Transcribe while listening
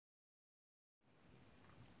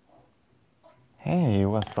Hey,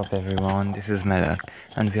 what's up everyone, this is Melak,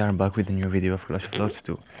 and we are back with a new video of Clash of Clans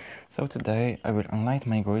 2. So today I will enlight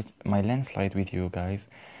my landslide with you guys,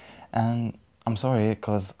 and I'm sorry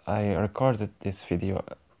because I recorded this video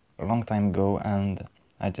a long time ago and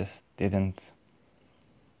I just didn't,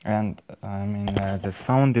 and the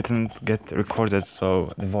sound didn't get recorded,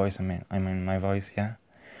 so the voice, I mean my voice, yeah.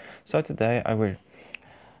 So today I will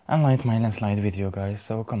enlight my landslide with you guys,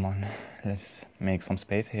 so come on, let's make some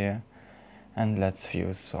space here. And let's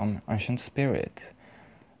fuse some ancient spirit.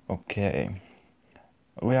 Okay,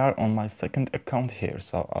 we are on my second account here,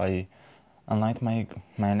 so I unlight my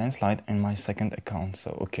landslide in my second account.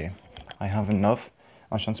 So okay, I have enough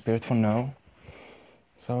ancient spirit for now,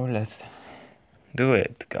 so let's do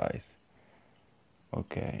it, guys.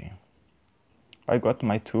 Okay, I got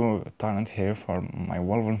my 2 talents here for my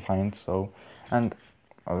Wolven find, so and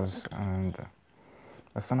as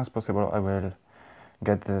soon as possible I will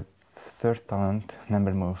get the 3rd talent,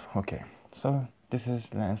 number move. Okay, so this is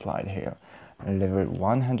Landslide here, level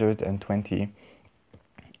 120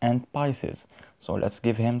 and Pisces. So let's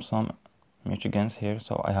give him some Michigans here.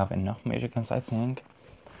 So I have enough Michigans, I think.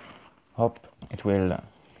 Hope it will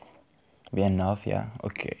be enough, yeah.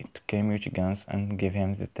 Okay, 2k Michigans and give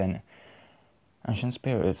him the 10 ancient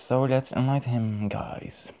spirits. So let's enlight him,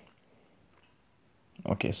 guys.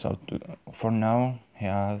 Okay, so for now he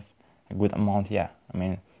has a good amount, yeah. I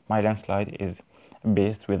mean, my landslide is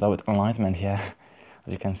based without enlightenment, yeah.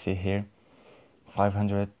 As you can see here,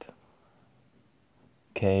 500k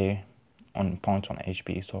on points on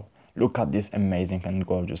HP. So look at this amazing and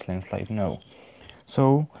gorgeous landslide now.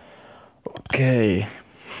 So okay,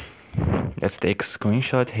 let's take a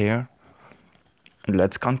screenshot here and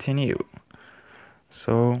let's continue.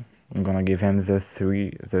 So I'm gonna give him the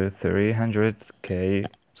 300k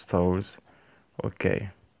souls. Okay,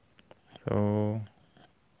 so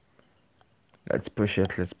let's push it,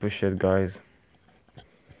 guys.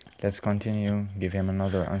 Let's continue, give him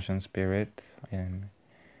another ancient spirit. And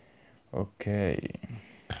okay,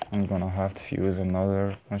 I'm gonna have to fuse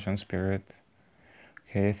another ancient spirit.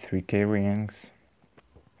 Okay, 3k rings,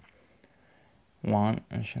 1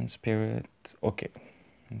 ancient spirit. Okay,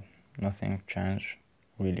 nothing changed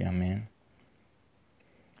really. I mean,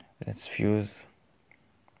 let's fuse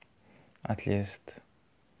at least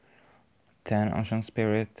 10 ancient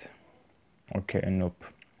spirit. Okay, nope.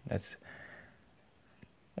 Let's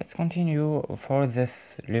continue for this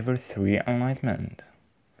level 3 enlightenment.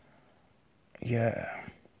 Yeah.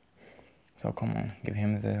 So come on, give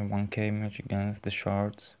him the 1k Michigans, the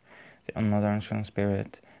shards, the another ancient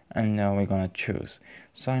spirit, and now we're gonna choose.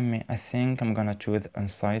 So I think I'm gonna choose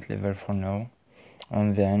insight level for now,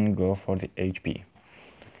 and then go for the HP.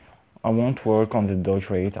 I won't work on the dodge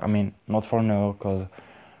rate. I mean, not for now, because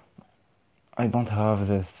I don't have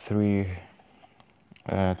the 3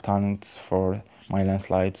 talents for my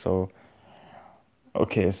landslide. So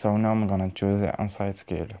okay, so now I'm gonna choose the insight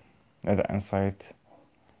skill, the insight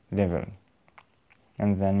level,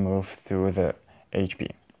 and then move to the HP.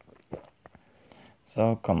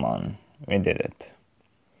 So come on, we did it.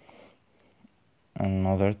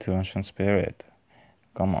 Another 2 ancient spirit.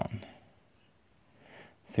 Come on.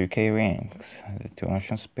 3k rings. The 2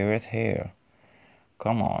 ancient spirit here.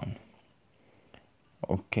 Come on.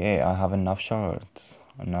 Okay, I have enough shards,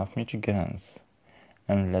 enough Michigans,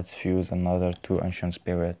 and let's fuse another 2 ancient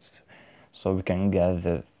spirits so we can get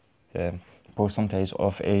the percentage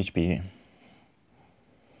of HP.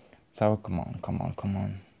 So come on.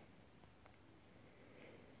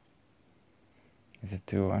 The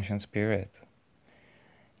 2 ancient spirit.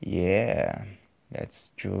 Yeah, let's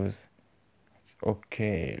choose.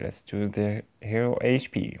 Okay, let's choose the hero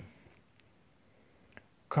HP.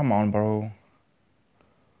 Come on, bro.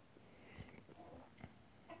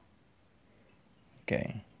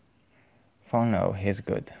 Okay, for now he's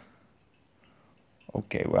good.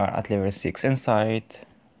 Okay, we are at level 6 insight.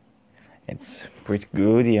 It's pretty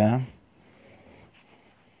good, yeah.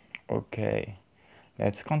 Okay,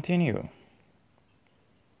 let's continue.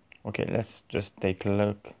 Okay, let's just take a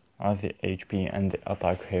look at the HP and the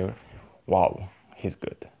attack here. Wow, he's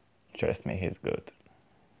good. Trust me, he's good.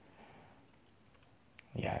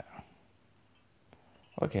 Yeah.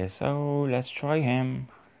 Okay, so let's try him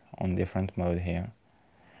on different mode here.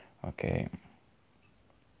 Okay.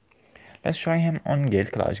 Let's try him on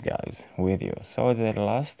Gate Clash, guys, with you. So the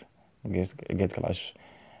last Gate Clash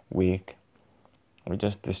week, we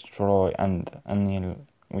just destroy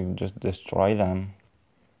we just destroy them.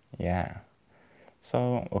 Yeah.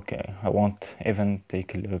 So okay, I won't even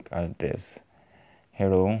take a look at this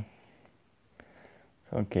hero.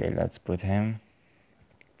 So, okay, let's put him.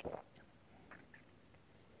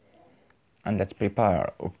 and let's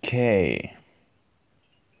prepare. Okay,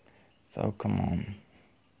 so come on.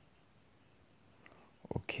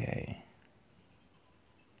 Okay,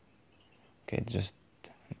 just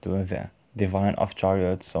do the divine of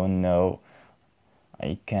chariot, so now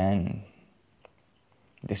I can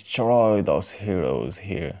destroy those heroes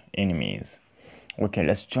here, enemies. Okay,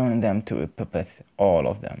 let's join them to puppet all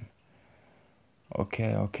of them.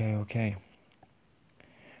 Okay.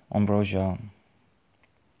 Ambrosia.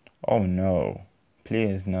 Oh no,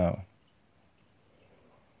 please no.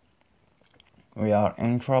 We are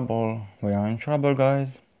in trouble,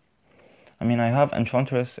 guys. I mean, I have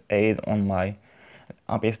Enchantress aid on my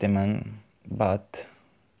Abyss Demon, but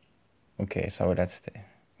okay, so let's stay.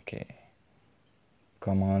 Okay,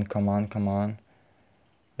 come on.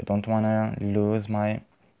 I don't wanna lose my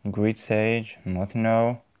Great Sage, not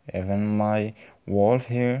now, even my wolf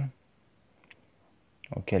here.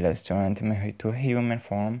 Okay, let's turn to human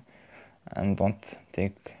form and don't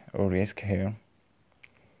take a risk here.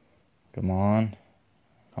 Come on,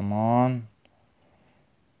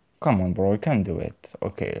 bro, you can do it.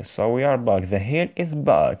 Okay, so we are back. The heal is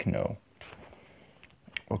back now.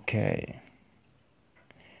 Okay,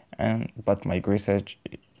 but my Great Sage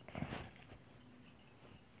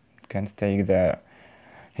can't take the.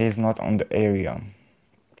 He's not on the area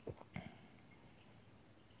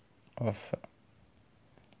of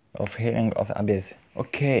healing of Abyss.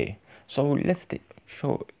 Okay, so let's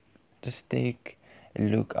just take a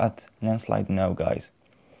look at Landslide now, guys.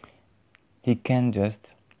 He can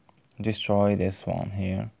just destroy this one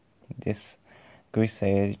here, this Great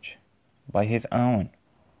Sage, by his own.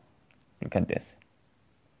 Look at this.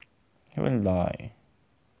 He will die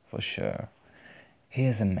for sure. He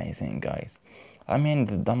is amazing, guys. I mean,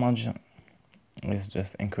 the damage is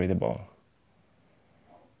just incredible.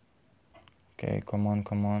 Okay, come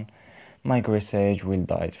on. My Great Sage will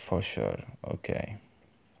die for sure. Okay.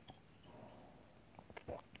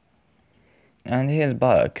 And he is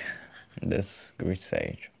back, this Great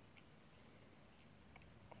Sage.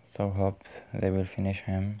 So hope they will finish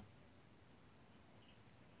him.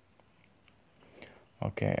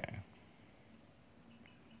 Okay.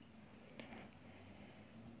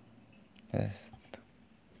 Yes.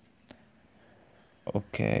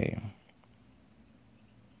 Okay.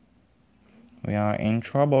 We are in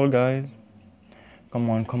trouble, guys. Come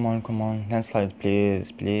on. Landslide,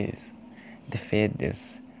 please. Defeat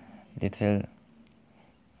this little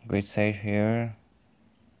Great Sage here.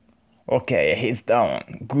 Okay, he's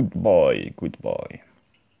down. Good boy.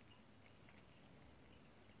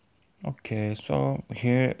 Okay, so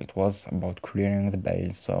here it was about clearing the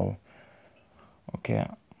base, so okay,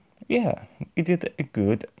 yeah, we did a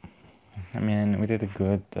good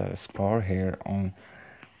score here on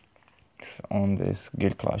this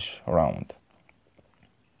guild clash round.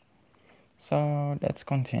 So let's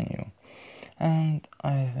continue, and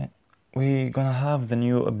we're gonna have the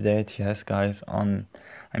new update, yes guys, I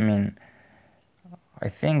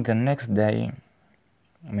think the next day,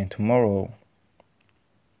 tomorrow,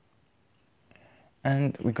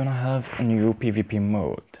 and we're gonna have a new PvP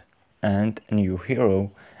mode and a new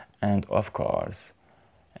hero, and of course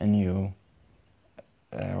a new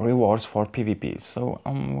rewards for PvP. So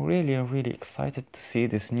I'm really excited to see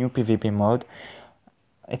this new PvP mode.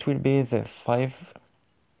 It will be the 5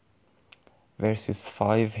 versus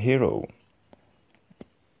 5 hero.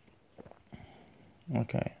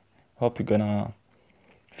 Okay, hope you're gonna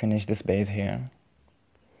finish this base here.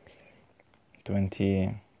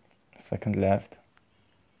 20 seconds left.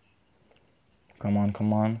 Come on,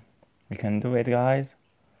 we can do it, guys.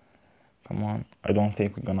 Come on. I don't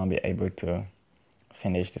think we're gonna be able to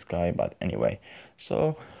finish this guy, but anyway,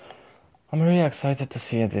 so I'm really excited to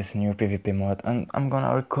see this new PvP mod, and I'm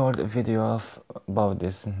gonna record a video about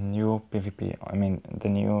this new PvP, the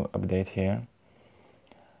new update here,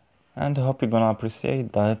 and I hope you're gonna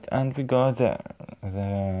appreciate that. And we got the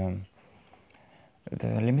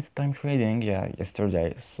limited time trading,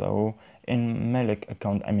 yesterday. So in Melic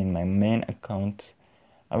account, my main account,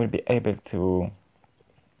 I will be able to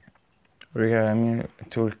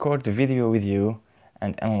record the video with you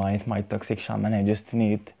and enlight my toxic shaman. I just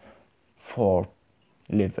need 4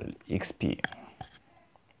 level XP.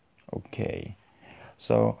 Okay,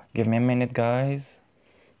 so give me a minute, guys.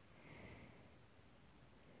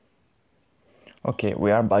 Okay,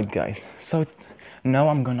 we are back, guys. So now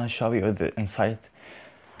I'm gonna show you the insight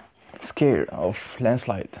scare of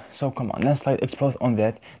Landslide. So come on, Landslide explodes on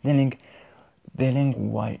that, dealing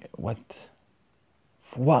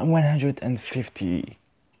 150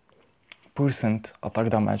 50% attack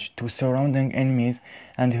damage to surrounding enemies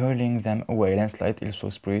and hurling them away. Landslide also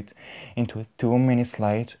split into 2 mini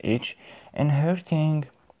slides each, inheriting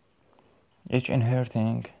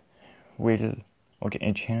will each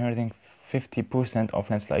inheriting 50% of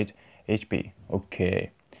Landslide HP. Okay,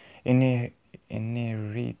 inheriting.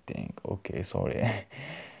 Okay, sorry.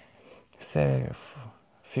 Save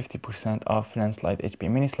 50% of Landslide HP.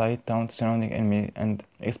 Mini slide down surrounding enemy and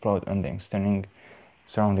explode endings, turning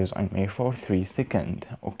surroundings on me for 3 seconds.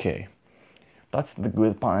 Okay, that's the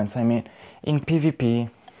good points. I mean, in PvP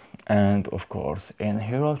and of course in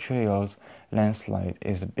hero trials, Landslide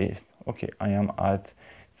is a beast. Okay, I am at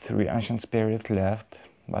 3 ancient spirit left,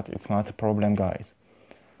 but it's not a problem, guys.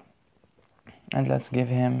 And let's give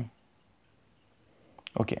him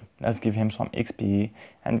some XP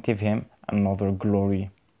and give him another glory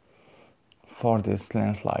for this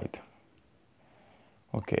Landslide.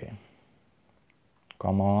 Okay,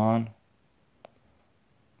 come on,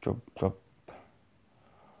 drop.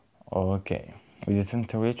 Okay, we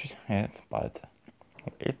didn't reach it, but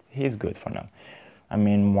he's good for now. I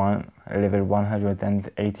mean, level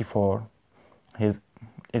 184. He's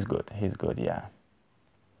good, yeah.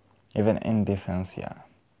 Even in defense, yeah,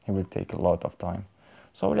 he will take a lot of time.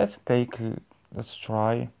 So let's try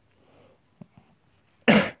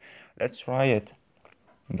let's try it,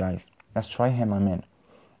 guys. Let's try him, I mean,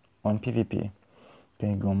 on PvP.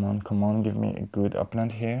 Okay, come on, give me a good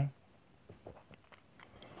opponent here.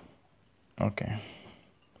 Okay,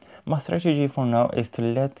 my strategy for now is to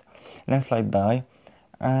let Landslide die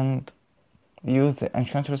and use the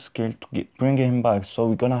enchantress skill to bring him back. So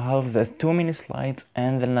we're gonna have the 2 mini slides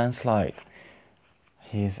and the Landslide.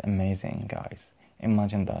 He's amazing, guys.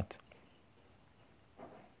 Imagine that.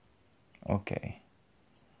 Okay,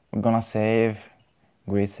 we're gonna save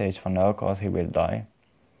Great Sage for now because he will die.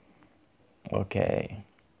 Okay,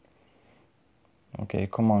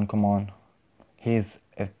 come on. He's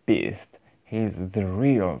a beast. He's the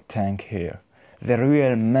real tank here, the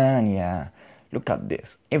real man, yeah. Look at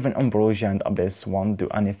this. Even Ambrosia and Abyss won't do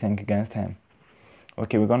anything against him.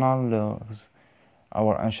 Okay, we're gonna lose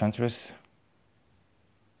our enchantress,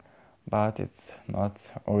 but it's not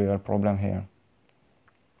a real problem here.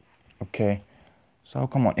 Okay, so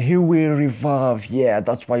come on, he will revive. Yeah,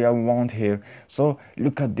 that's why I want here. So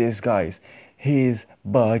look at this, guys. He's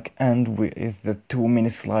back, and with the 2 mini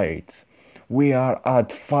slides, we are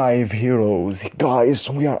at 5 heroes, guys.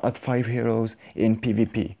 We are at 5 heroes in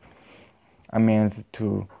PvP. I mean, the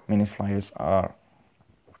 2 mini slides are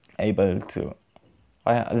able to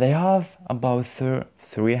they have about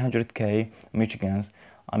 300k Michigans.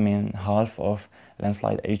 I mean, half of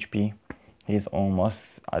Landslide HP. He's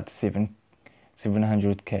almost at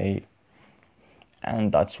 700k,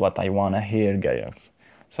 and that's what I wanna hear, guys.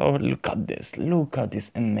 So look at this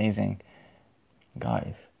amazing,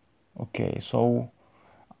 guys. Okay, so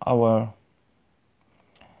our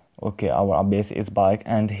Abyss is back,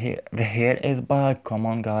 and the hair is back. Come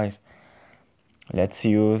on, guys, let's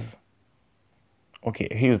use. Okay,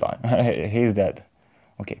 he's done. He's dead.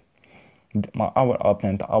 Okay,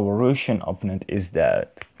 our Russian opponent is dead,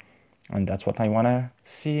 and that's what I wanna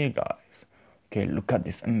see, guys. Okay, look at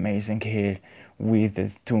this amazing hair with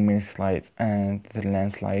the 2 mini slides and the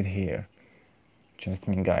Landslide here. Trust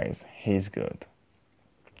me, guys, he's good.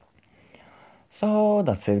 So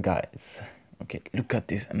that's it, guys. Okay, look at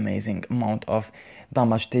this amazing amount of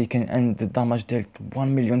damage taken and the damage dealt.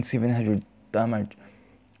 1,700,000 damage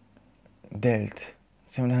dealt,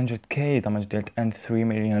 700k damage dealt, and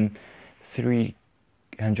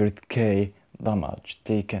 3,300k damage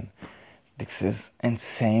taken. This is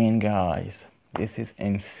insane, guys. This is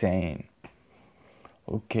insane.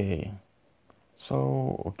 Okay,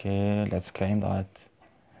 so let's claim that,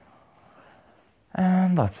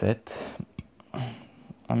 and that's it.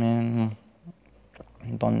 I mean,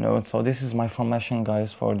 don't know. So this is my formation,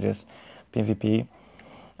 guys, for this PvP.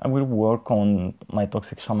 I will work on my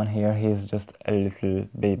toxic shaman here. He's just a little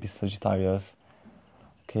baby Sagittarius.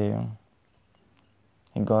 Okay,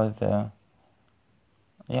 he got the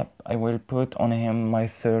I will put on him my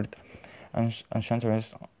third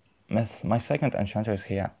enchantress, my second enchantress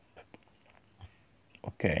here.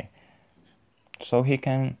 Okay, so he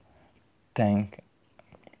can tank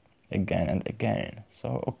again and again.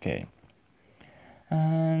 So okay,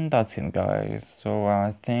 and that's it, guys. So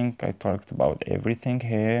I think I talked about everything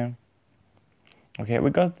here. Okay, we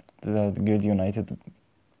got the Guild United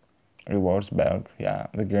rewards back. Yeah,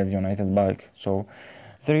 the Guild United back. So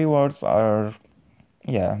the rewards are,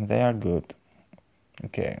 yeah, they are good.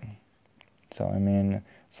 Okay, so I mean,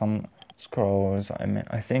 some scrolls. I mean,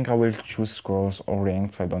 I think I will choose scrolls or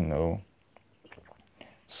ranks. I don't know.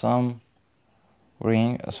 Some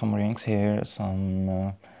some rings here,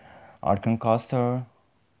 some arcane caster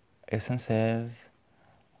essences,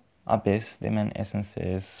 abyss demon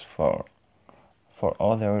essences for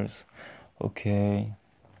others. Okay,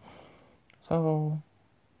 so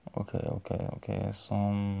okay,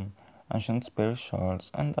 some ancient spirit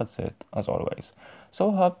shards, and that's it as always.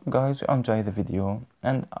 So hope guys you enjoy the video,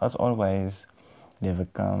 and as always leave a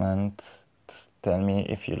comment, tell me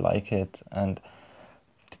if you like it, and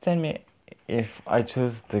tell me if I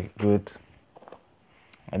choose the good,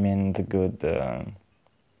 the good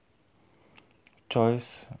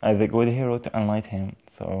choice, the good hero to enlight him.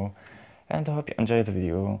 So, and I hope you enjoyed the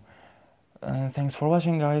video. Thanks for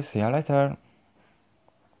watching guys, see you later.